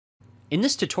In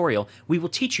this tutorial, we will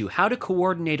teach you how to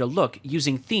coordinate a look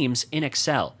using themes in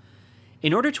Excel.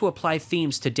 In order to apply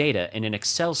themes to data in an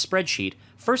Excel spreadsheet,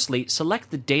 firstly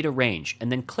select the data range and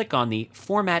then click on the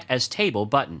Format as Table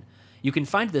button. You can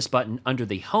find this button under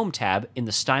the Home tab in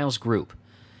the Styles group.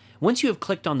 Once you have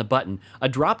clicked on the button, a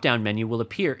drop-down menu will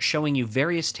appear showing you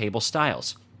various table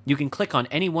styles. You can click on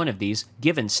any one of these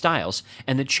given styles,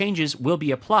 and the changes will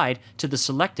be applied to the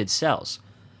selected cells.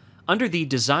 Under the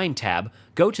Design tab,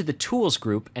 go to the Tools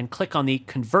group and click on the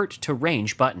Convert to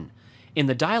Range button. In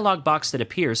the dialog box that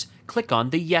appears, click on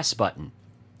the Yes button.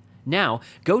 Now,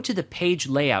 go to the Page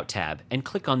Layout tab and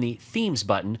click on the Themes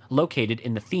button located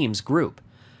in the Themes group.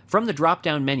 From the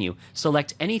drop-down menu,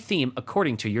 select any theme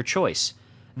according to your choice.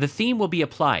 The theme will be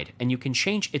applied, and you can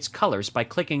change its colors by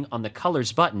clicking on the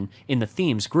Colors button in the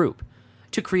Themes group.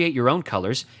 To create your own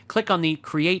colors, click on the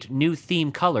Create New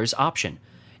Theme Colors option.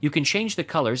 You can change the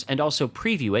colors and also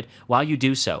preview it while you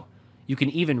do so. You can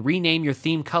even rename your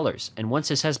theme colors, and once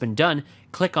this has been done,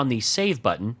 click on the Save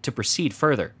button to proceed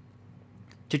further.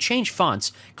 To change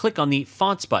fonts, click on the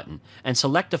Fonts button and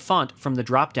select a font from the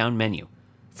drop-down menu.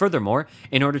 Furthermore,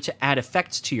 in order to add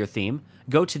effects to your theme,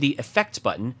 go to the Effects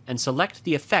button and select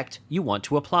the effect you want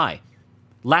to apply.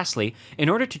 Lastly, in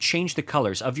order to change the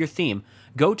colors of your theme,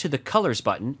 go to the Colors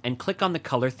button and click on the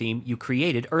color theme you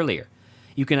created earlier.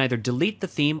 You can either delete the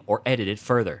theme or edit it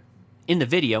further. In the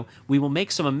video, we will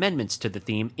make some amendments to the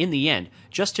theme in the end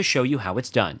just to show you how it's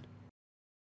done.